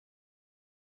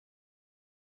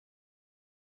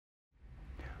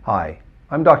Hi,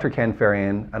 I'm Dr. Ken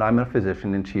Farion, and I'm a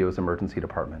physician in CHEO's emergency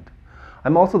department.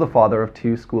 I'm also the father of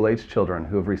 2 school-aged children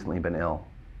who have recently been ill.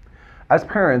 As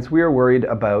parents, we are worried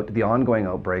about the ongoing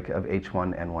outbreak of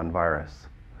H1N1 virus.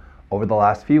 Over the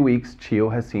last few weeks,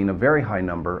 CHEO has seen a very high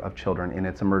number of children in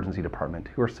its emergency department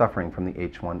who are suffering from the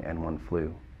H1N1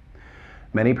 flu.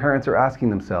 Many parents are asking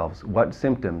themselves, what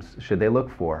symptoms should they look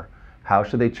for? How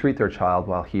should they treat their child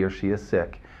while he or she is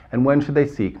sick? And when should they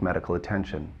seek medical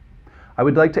attention? I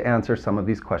would like to answer some of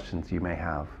these questions you may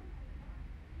have.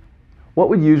 What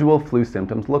would usual flu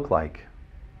symptoms look like?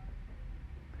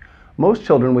 Most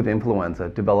children with influenza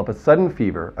develop a sudden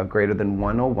fever of greater than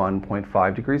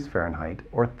 101.5 degrees Fahrenheit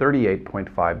or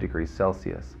 38.5 degrees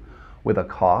Celsius, with a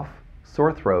cough,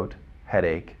 sore throat,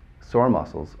 headache, sore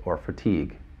muscles, or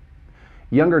fatigue.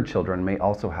 Younger children may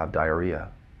also have diarrhea.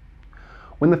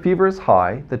 When the fever is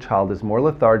high, the child is more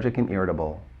lethargic and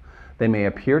irritable. They may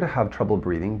appear to have trouble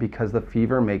breathing because the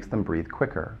fever makes them breathe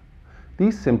quicker.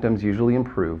 These symptoms usually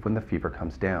improve when the fever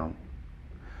comes down.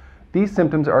 These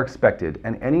symptoms are expected,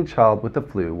 and any child with the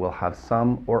flu will have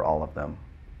some or all of them.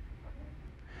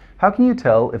 How can you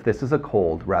tell if this is a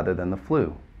cold rather than the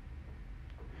flu?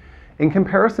 In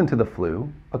comparison to the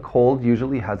flu, a cold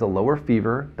usually has a lower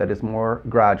fever that is more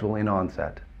gradual in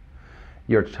onset.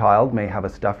 Your child may have a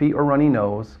stuffy or runny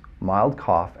nose, mild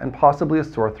cough, and possibly a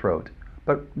sore throat,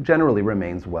 but generally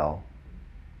remains well.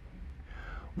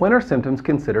 When are symptoms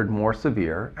considered more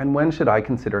severe, and when should I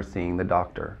consider seeing the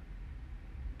doctor?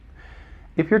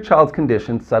 If your child's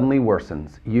condition suddenly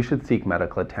worsens, you should seek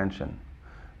medical attention.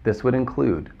 This would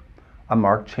include a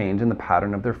marked change in the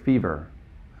pattern of their fever,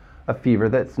 a fever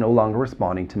that's no longer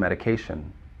responding to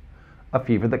medication, a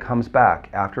fever that comes back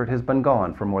after it has been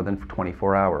gone for more than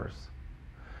 24 hours,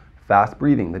 fast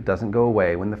breathing that doesn't go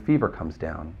away when the fever comes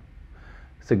down,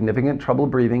 significant trouble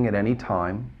breathing at any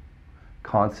time,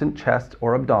 constant chest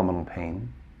or abdominal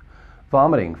pain,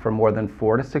 vomiting for more than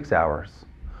 4 to 6 hours,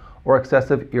 or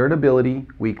excessive irritability,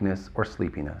 weakness, or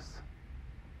sleepiness.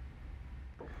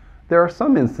 There are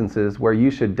some instances where you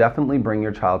should definitely bring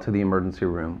your child to the emergency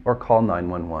room or call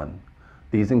 911.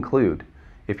 These include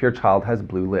if your child has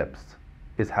blue lips,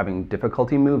 is having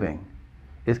difficulty moving,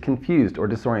 is confused or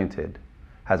disoriented,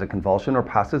 has a convulsion or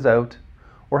passes out,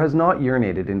 or has not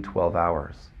urinated in 12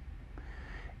 hours.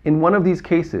 In one of these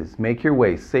cases, make your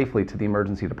way safely to the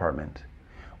emergency department.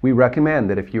 We recommend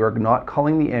that if you are not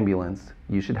calling the ambulance,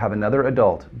 you should have another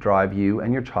adult drive you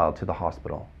and your child to the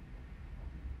hospital.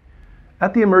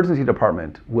 At the emergency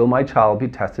department, will my child be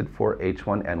tested for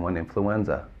H1N1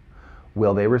 influenza?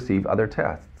 Will they receive other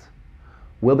tests?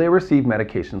 Will they receive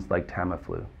medications like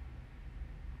Tamiflu?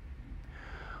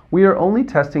 We are only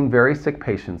testing very sick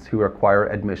patients who require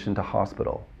admission to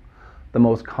hospital. The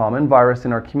most common virus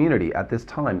in our community at this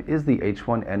time is the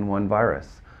H1N1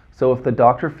 virus, so if the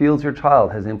doctor feels your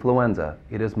child has influenza,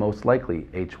 it is most likely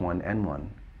H1N1.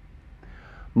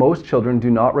 Most children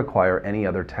do not require any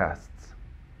other tests.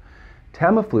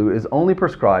 Tamiflu is only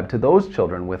prescribed to those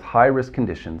children with high-risk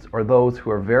conditions or those who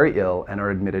are very ill and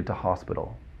are admitted to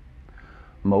hospital.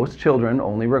 Most children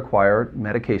only require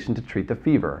medication to treat the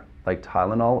fever, like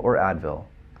Tylenol or Advil.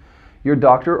 Your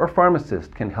doctor or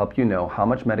pharmacist can help you know how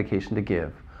much medication to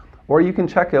give, or you can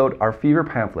check out our fever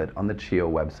pamphlet on the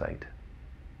CHEO website.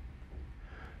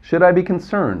 Should I be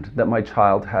concerned that my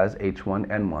child has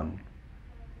H1N1?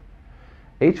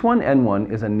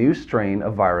 H1N1 is a new strain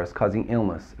of virus causing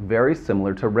illness very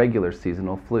similar to regular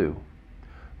seasonal flu.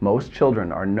 Most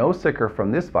children are no sicker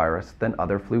from this virus than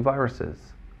other flu viruses.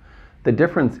 The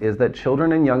difference is that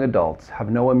children and young adults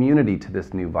have no immunity to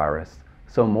this new virus,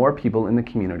 so more people in the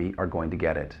community are going to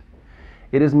get it.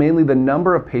 It is mainly the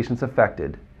number of patients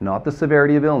affected, not the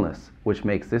severity of illness, which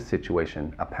makes this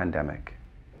situation a pandemic.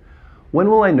 When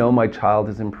will I know my child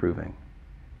is improving?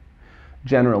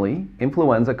 Generally,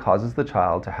 influenza causes the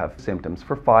child to have symptoms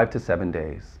for 5 to 7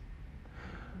 days.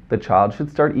 The child should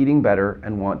start eating better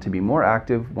and want to be more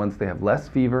active once they have less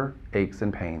fever, aches,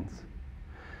 and pains.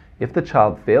 If the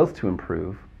child fails to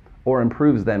improve, or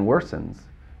improves then worsens,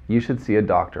 you should see a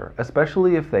doctor,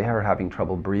 especially if they are having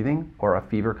trouble breathing or a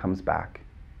fever comes back.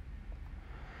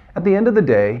 At the end of the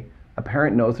day, a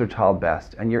parent knows their child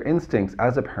best, and your instincts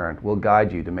as a parent will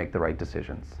guide you to make the right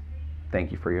decisions.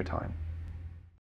 Thank you for your time.